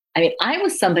frankly, I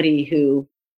was somebody who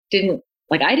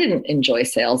I didn't enjoy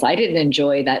sales. I didn't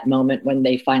enjoy that moment when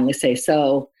they finally say,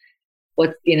 so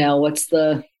what's it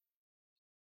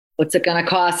going to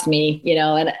cost me?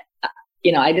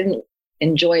 And I didn't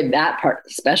enjoy that part,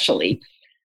 especially.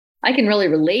 I can really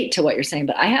relate to what you're saying,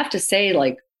 but I have to say,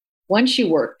 once you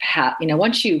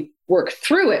work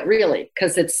through it, really,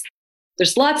 because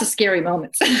there's lots of scary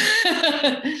moments,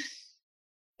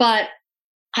 but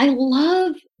I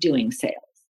love doing sales.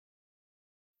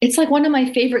 It's one of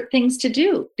my favorite things to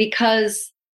do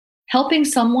because helping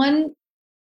someone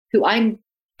who I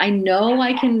know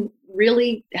I can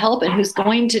really help and who's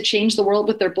going to change the world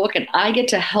with their book and I get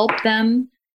to help them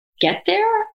get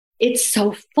there. It's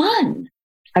so fun.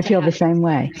 I feel the same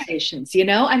way.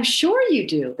 I'm sure you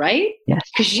do, right? Yes.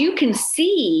 Because you can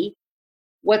see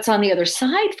what's on the other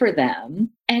side for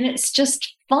them. And it's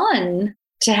just fun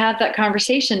to have that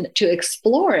conversation, to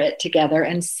explore it together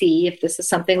and see if this is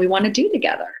something we want to do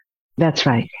together. That's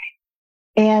right.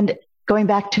 And going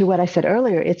back to what I said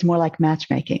earlier, it's more like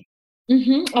matchmaking.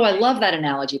 Mm-hmm. Oh, I love that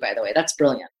analogy, by the way. That's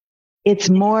brilliant. It's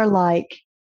more like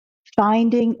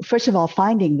finding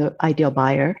the ideal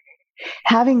buyer,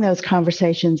 having those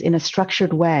conversations in a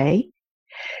structured way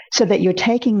so that you're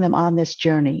taking them on this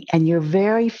journey and you're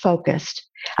very focused.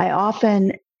 I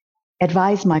often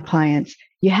advise my clients,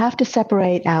 you have to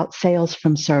separate out sales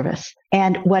from service.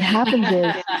 And what happens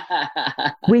is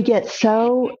we get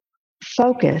so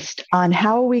focused on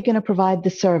how are we going to provide the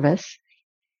service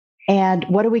and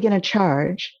what are we going to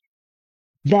charge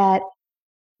that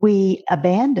we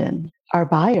abandon our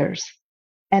buyers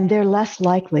and they're less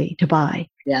likely to buy.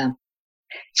 Yeah.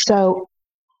 So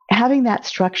having that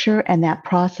structure and that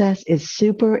process is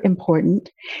super important.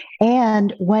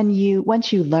 And once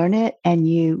you learn it and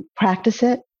you practice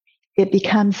it, it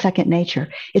becomes second nature.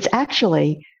 It's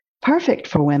actually perfect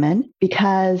for women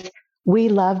because we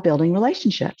love building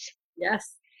relationships.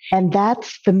 Yes. And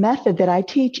that's the method that I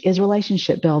teach is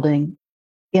relationship building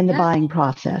in the buying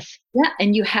process. Yeah.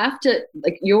 And you have to,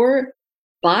 your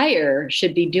buyer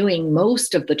should be doing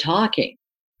most of the talking.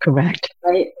 Correct.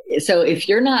 Right. So if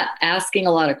you're not asking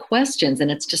a lot of questions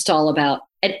and it's just all about,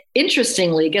 and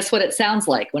interestingly, guess what it sounds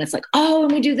like when it's oh,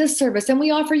 and we do this service and we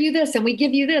offer you this and we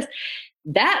give you this.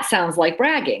 That sounds like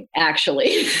bragging,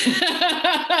 actually.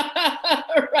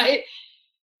 Right.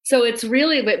 So it's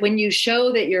really, but when you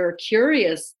show that you're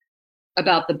curious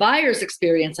about the buyer's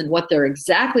experience and what they're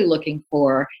exactly looking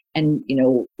for, and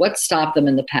what stopped them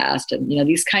in the past, and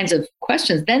these kinds of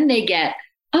questions, then they get,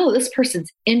 oh, this person's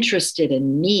interested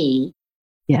in me.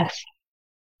 Yes.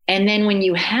 And then when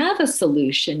you have a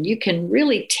solution, you can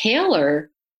really tailor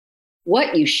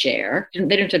what you share. They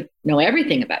don't have to know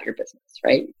everything about your business,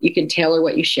 right? You can tailor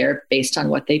what you share based on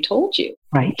what they told you.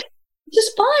 Right. It's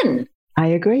just fun. I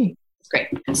agree. It's great.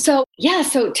 So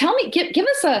tell me,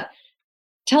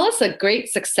 tell us a great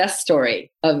success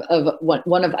story of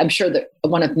one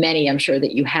of many, I'm sure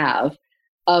that you have,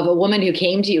 of a woman who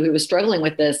came to you who was struggling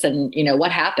with this, and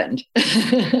what happened.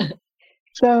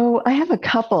 So I have a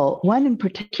couple. One in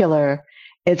particular,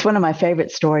 it's one of my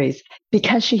favorite stories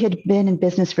because she had been in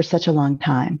business for such a long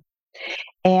time.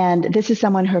 And this is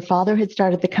someone, her father had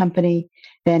started the company,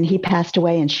 then he passed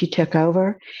away and she took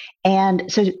over.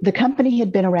 And so the company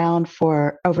had been around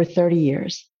for over 30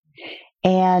 years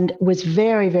and was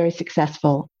very, very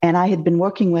successful. And I had been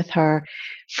working with her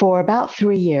for about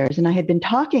 3 years, and I had been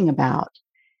talking about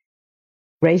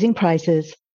raising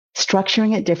prices,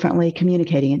 structuring it differently,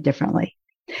 communicating it differently.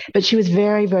 But she was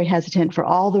very, very hesitant for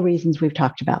all the reasons we've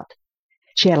talked about.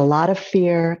 She had a lot of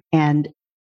fear and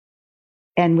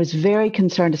was very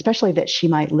concerned, especially that she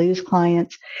might lose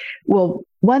clients. Well,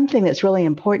 one thing that's really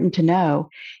important to know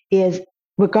is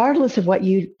regardless of what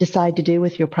you decide to do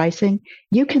with your pricing,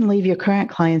 you can leave your current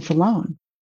clients alone.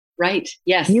 Right.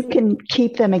 Yes. You can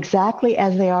keep them exactly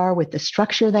as they are with the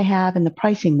structure they have and the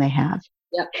pricing they have.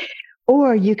 Yep.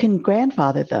 Or you can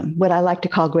grandfather them, what I like to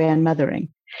call grandmothering.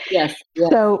 Yes.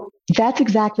 So that's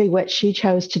exactly what she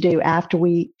chose to do after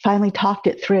we finally talked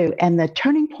it through. And the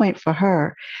turning point for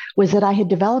her was that I had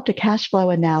developed a cash flow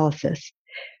analysis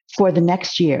for the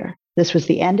next year. This was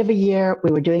the end of a year.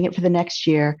 We were doing it for the next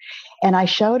year. And I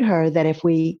showed her that if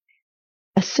we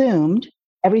assumed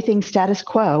everything status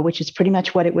quo, which is pretty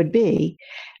much what it would be,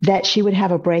 that she would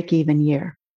have a break-even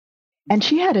year. And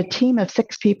she had a team of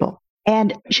 6 people.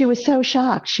 And she was so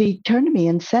shocked. She turned to me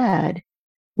and said,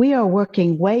 "We are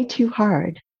working way too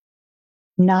hard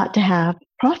not to have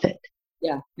profit."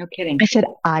 Yeah, no kidding. I said,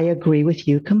 "I agree with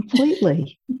you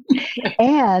completely."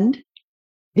 And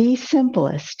the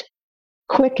simplest,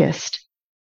 quickest,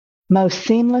 most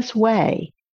seamless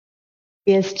way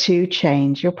is to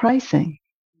change your pricing.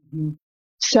 Mm-hmm.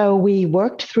 So we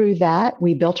worked through that.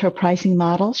 We built her pricing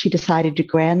model. She decided to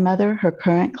grandmother her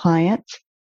current clients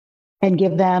and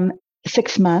give them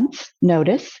 6 months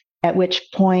notice, at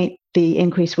which point the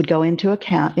increase would go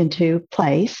into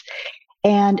place.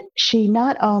 And she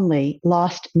not only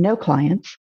lost no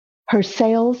clients, her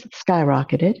sales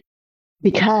skyrocketed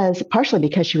partially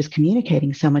because she was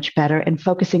communicating so much better and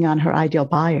focusing on her ideal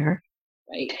buyer.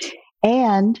 Right.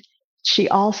 And she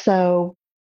also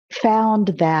found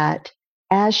that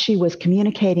as she was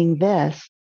communicating this,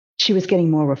 she was getting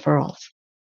more referrals.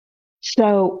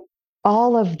 So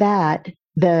all of that,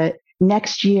 the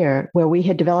next year where we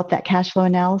had developed that cash flow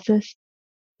analysis,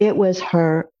 it was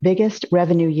her biggest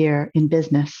revenue year in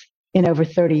business in over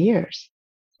 30 years.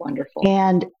 Wonderful.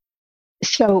 And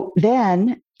so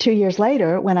then 2 years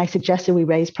later, when I suggested we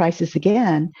raise prices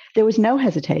again, there was no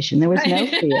hesitation. There was no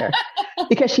fear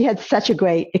because she had such a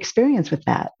great experience with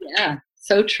that. Yeah,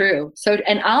 so true.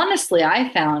 And honestly,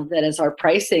 I found that as our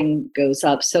pricing goes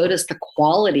up, so does the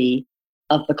quality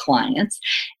of the clients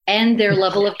and their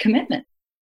level of commitment.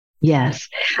 Yes,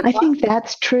 I think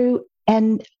that's true.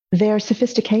 And their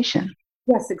sophistication.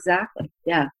 Yes, exactly.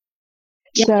 Yeah.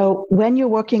 So when you're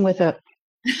working with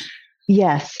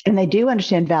yes, and they do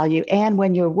understand value. And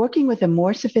when you're working with a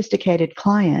more sophisticated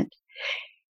client,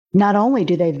 not only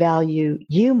do they value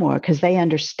you more because they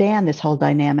understand this whole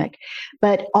dynamic,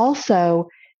 but also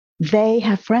they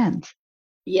have friends.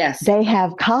 Yes. They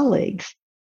have colleagues.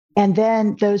 And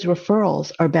then those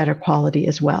referrals are better quality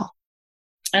as well.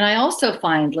 And I also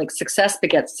find success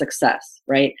begets success,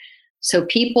 right? So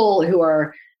people who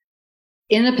are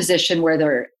in a position where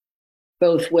they're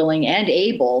both willing and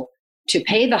able to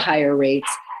pay the higher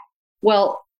rates,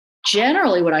 well,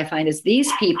 generally what I find is these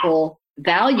people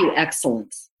value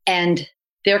excellence, and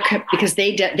because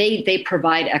they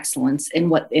provide excellence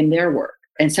in their work,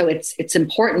 and so it's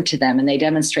important to them, and they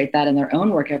demonstrate that in their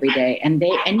own work every day. And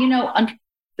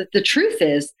the truth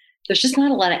is, there's just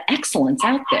not a lot of excellence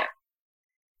out there.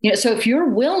 So if you're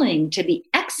willing to be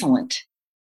excellent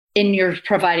in your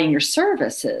providing your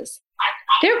services,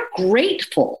 they're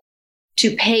grateful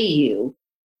to pay you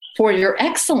for your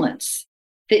excellence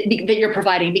that you're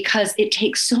providing, because it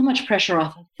takes so much pressure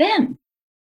off of them.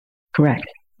 Correct.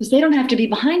 Because they don't have to be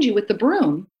behind you with the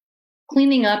broom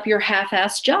cleaning up your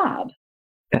half-assed job.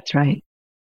 That's right.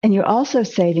 And you're also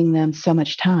saving them so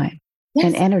much time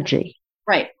and energy.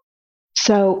 Right.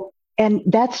 So, and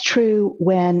that's true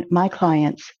when my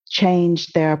clients change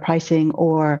their pricing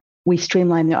or we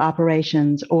streamline their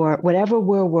operations or whatever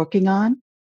we're working on,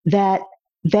 that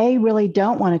they really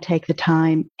don't want to take the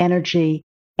time, energy,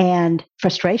 and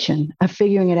frustration of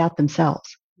figuring it out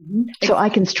themselves. Mm-hmm. So I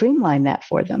can streamline that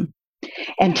for them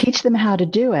and teach them how to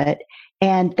do it.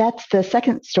 And that's the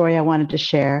second story I wanted to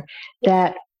share,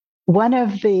 that one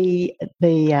of the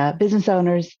business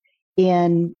owners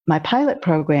in my pilot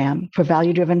program for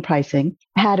value-driven pricing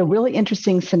had a really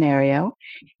interesting scenario.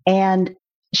 And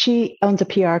she owns a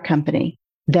PR company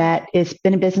that has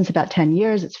been in business about 10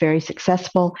 years. It's very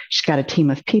successful. She's got a team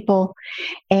of people.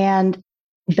 And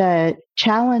the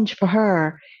challenge for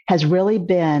her has really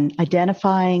been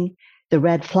identifying the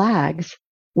red flags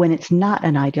when it's not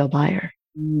an ideal buyer.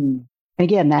 And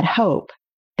again, that hope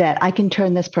that I can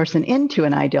turn this person into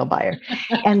an ideal buyer.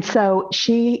 And so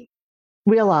she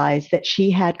realized that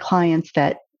she had clients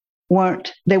that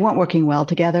weren't working well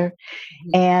together.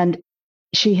 And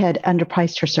she had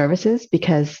underpriced her services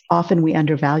because often we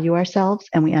undervalue ourselves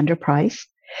and we underprice.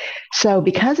 So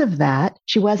because of that,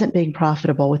 she wasn't being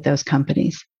profitable with those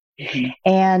companies. Mm-hmm.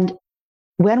 And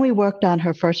when we worked on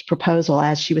her first proposal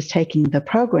as she was taking the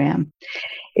program,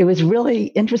 it was really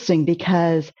interesting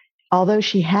because although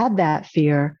she had that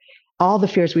fear, all the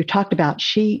fears we've talked about,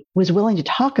 she was willing to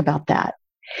talk about that.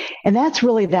 And that's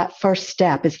really that first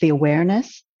step, is the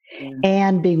awareness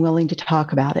and being willing to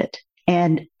talk about it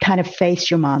and kind of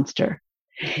face your monster.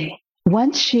 Mm-hmm.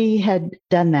 Once she had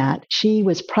done that, she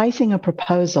was pricing a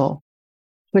proposal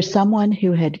for someone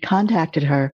who had contacted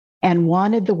her and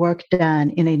wanted the work done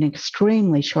in an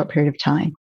extremely short period of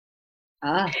time.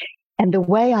 And the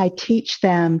way I teach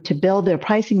them to build their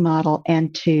pricing model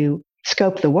and to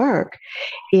scope the work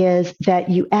is that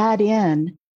you add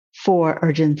in for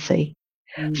urgency,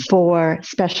 for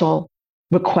special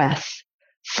requests,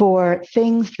 for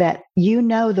things that you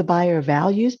know the buyer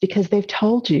values because they've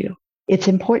told you it's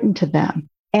important to them.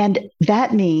 And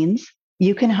that means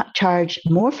you can charge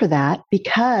more for that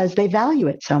because they value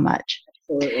it so much.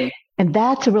 Absolutely. And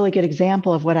that's a really good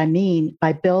example of what I mean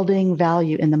by building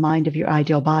value in the mind of your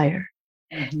ideal buyer.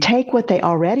 Mm-hmm. Take what they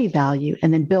already value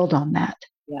and then build on that.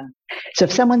 Yeah. So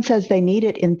if someone says they need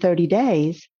it in 30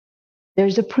 days,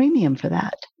 there's a premium for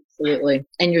that. Absolutely.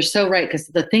 And you're so right, because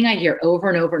the thing I hear over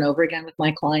and over and over again with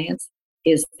my clients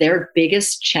is their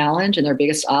biggest challenge and their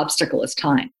biggest obstacle is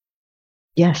time.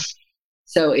 Yes.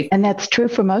 And that's true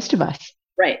for most of us.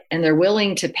 Right. And they're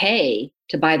willing to pay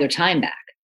to buy their time back.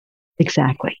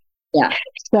 Exactly. Yeah.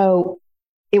 So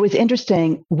it was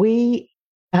interesting. We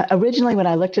originally, when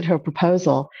I looked at her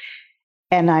proposal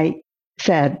and I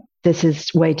said, this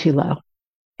is way too low.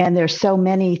 And there's so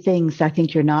many things I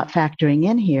think you're not factoring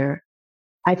in here.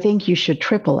 I think you should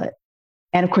triple it.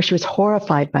 And of course, she was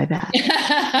horrified by that.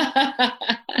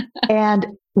 And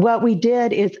what we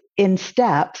did is in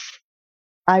steps,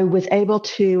 I was able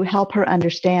to help her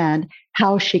understand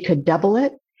how she could double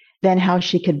it, then how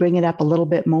she could bring it up a little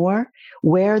bit more,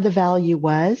 where the value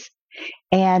was,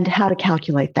 and how to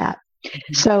calculate that.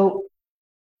 Mm-hmm. So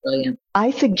brilliant.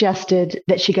 I suggested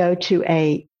that she go to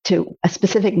a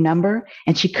specific number,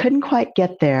 and she couldn't quite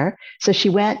get there. So she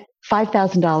went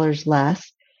 $5,000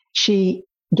 less. She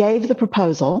gave the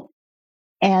proposal,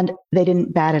 and they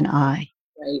didn't bat an eye.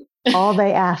 Right. All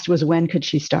they asked was, when could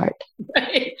she start?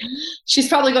 Right. She's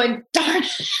probably going, darn.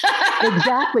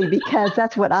 Exactly, because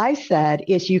that's what I said,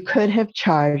 is you could have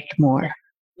charged more.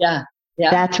 Yeah.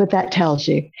 That's what that tells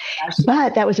you.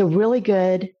 But that was a really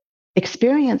good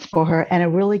experience for her and a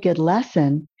really good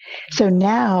lesson. So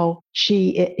now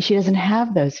she doesn't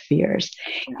have those fears,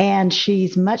 and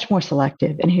she's much more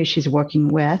selective in who she's working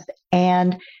with,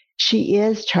 and she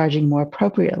is charging more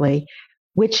appropriately,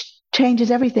 which changes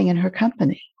everything in her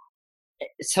company.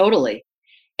 Totally.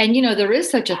 And, there is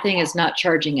such a thing as not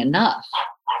charging enough,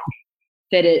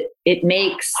 that it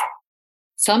makes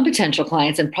some potential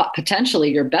clients and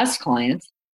potentially your best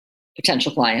clients,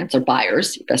 potential clients or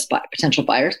buyers, potential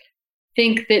buyers,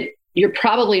 think that you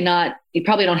probably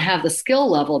don't have the skill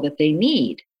level that they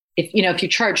need. If you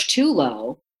charge too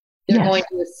low, they're going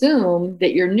to assume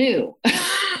that you're new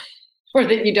or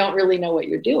that you don't really know what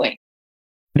you're doing.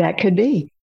 That could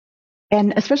be.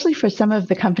 And especially for some of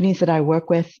the companies that I work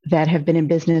with that have been in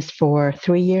business for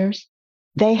 3 years,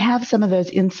 they have some of those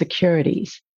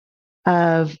insecurities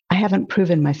of, I haven't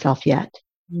proven myself yet.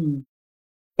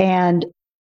 And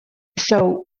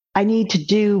so I need to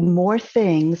do more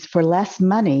things for less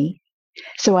money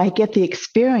so I get the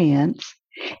experience,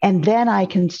 and then I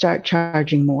can start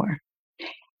charging more.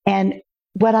 And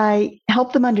what I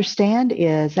help them understand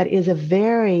is that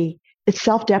it's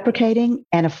self-deprecating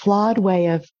and a flawed way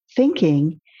of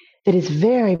thinking that is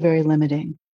very, very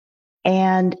limiting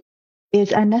and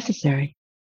is unnecessary.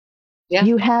 Yeah.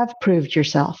 You have proved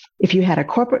yourself. If you had a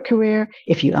corporate career,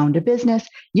 if you owned a business,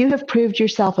 you have proved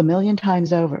yourself a million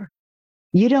times over.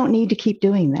 You don't need to keep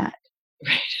doing that.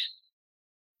 Right.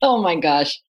 Oh my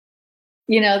gosh.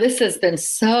 This has been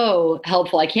so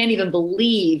helpful. I can't even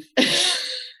believe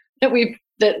that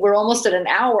we're almost at an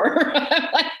hour.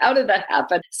 How did that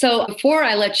happen? So before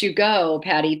I let you go,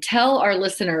 Patty, tell our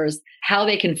listeners how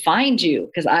they can find you,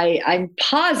 because I'm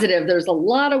positive there's a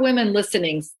lot of women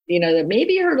listening, that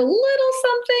maybe heard a little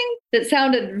something that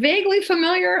sounded vaguely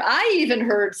familiar. I even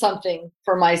heard something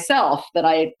for myself that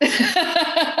I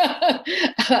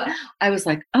was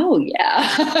like, oh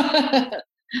yeah.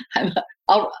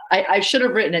 I should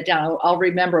have written it down. I'll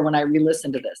remember when I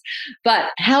re-listen to this. But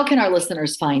how can our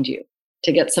listeners find you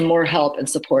to get some more help and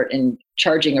support in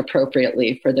charging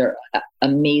appropriately for their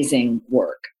amazing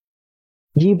work?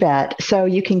 You bet. So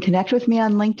you can connect with me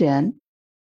on LinkedIn,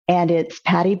 and it's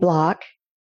Patty Block,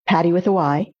 Patty with a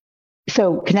Y.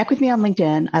 So connect with me on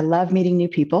LinkedIn. I love meeting new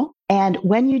people. And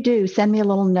when you do, send me a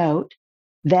little note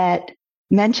that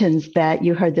mentions that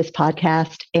you heard this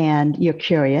podcast and you're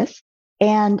curious.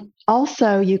 And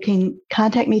also you can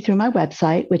contact me through my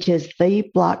website, which is The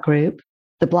Block Group,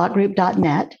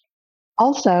 theblockgroup.net.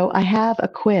 Also, I have a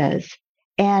quiz,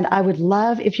 and I would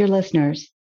love if your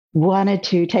listeners wanted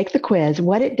to take the quiz.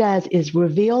 What it does is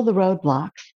reveal the roadblocks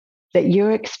that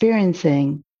you're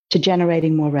experiencing to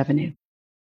generating more revenue.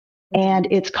 And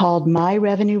it's called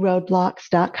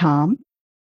myrevenueroadblocks.com.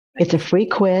 It's a free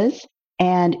quiz,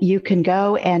 and you can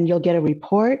go and you'll get a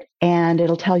report, and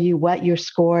it'll tell you what your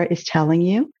score is telling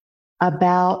you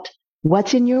about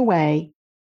what's in your way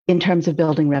in terms of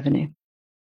building revenue.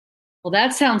 Well,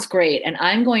 that sounds great. And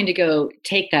I'm going to go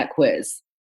take that quiz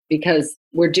because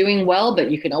we're doing well, but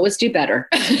you can always do better.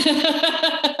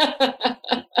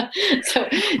 So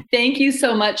thank you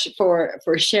so much for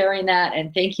sharing that.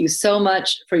 And thank you so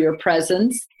much for your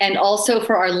presence. And also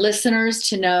for our listeners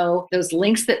to know those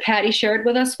links that Patty shared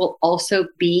with us will also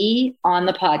be on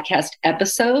the podcast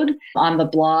episode on the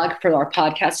blog for our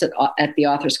podcast at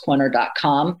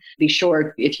theauthorscorner.com. Be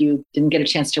sure if you didn't get a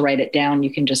chance to write it down,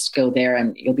 you can just go there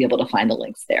and you'll be able to find the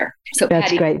links there. So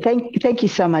that's Patty, great. Thank you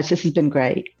so much. This has been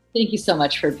great. Thank you so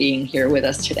much for being here with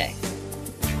us today.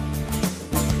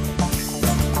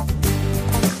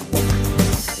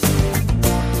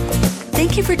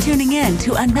 Thank you for tuning in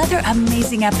to another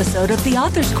amazing episode of The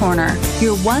Author's Corner.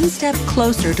 You're one step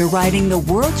closer to writing the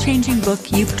world-changing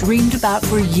book you've dreamed about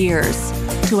for years.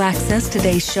 To access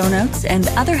today's show notes and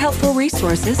other helpful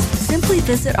resources, simply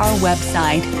visit our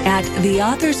website at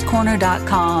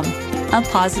theauthorscorner.com. A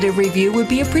positive review would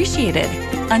be appreciated.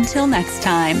 Until next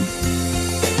time.